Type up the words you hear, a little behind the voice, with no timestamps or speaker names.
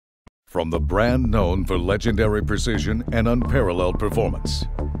From the brand known for legendary precision and unparalleled performance,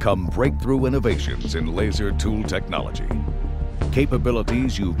 come breakthrough innovations in laser tool technology.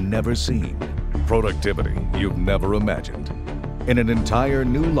 Capabilities you've never seen, productivity you've never imagined, in an entire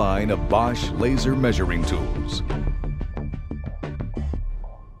new line of Bosch laser measuring tools.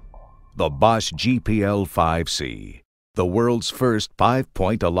 The Bosch GPL 5C, the world's first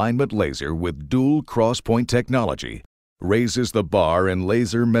 5-point alignment laser with dual cross-point technology, raises the bar in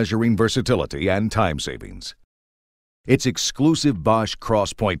laser measuring versatility and time savings. Its exclusive Bosch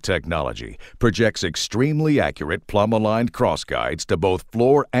cross-point technology projects extremely accurate plumb-aligned cross guides to both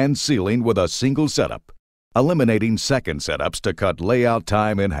floor and ceiling with a single setup, eliminating second setups to cut layout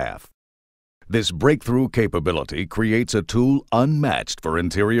time in half. This breakthrough capability creates a tool unmatched for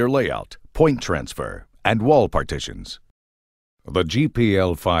interior layout, point transfer, and wall partitions. The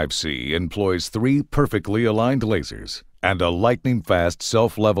GPL 5C employs 3 perfectly aligned lasers and a lightning-fast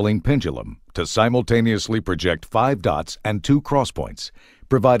self-leveling pendulum to simultaneously project 5 dots and 2 crosspoints,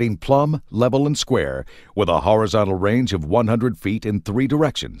 providing plumb, level, and square with a horizontal range of 100 feet in 3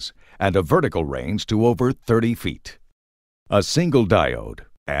 directions and a vertical range to over 30 feet. A single diode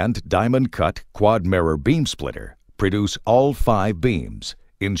and diamond-cut quad-mirror beam splitter produce all 5 beams,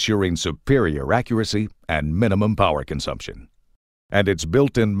 ensuring superior accuracy and minimum power consumption. And its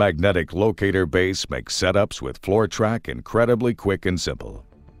built-in magnetic locator base makes setups with floor track incredibly quick and simple.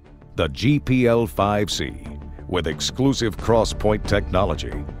 The GPL 5C, with exclusive cross-point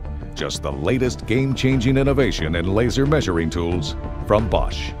technology, just the latest game-changing innovation in laser measuring tools from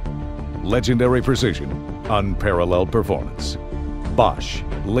Bosch. Legendary precision, unparalleled performance. Bosch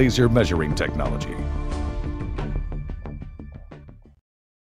laser measuring technology.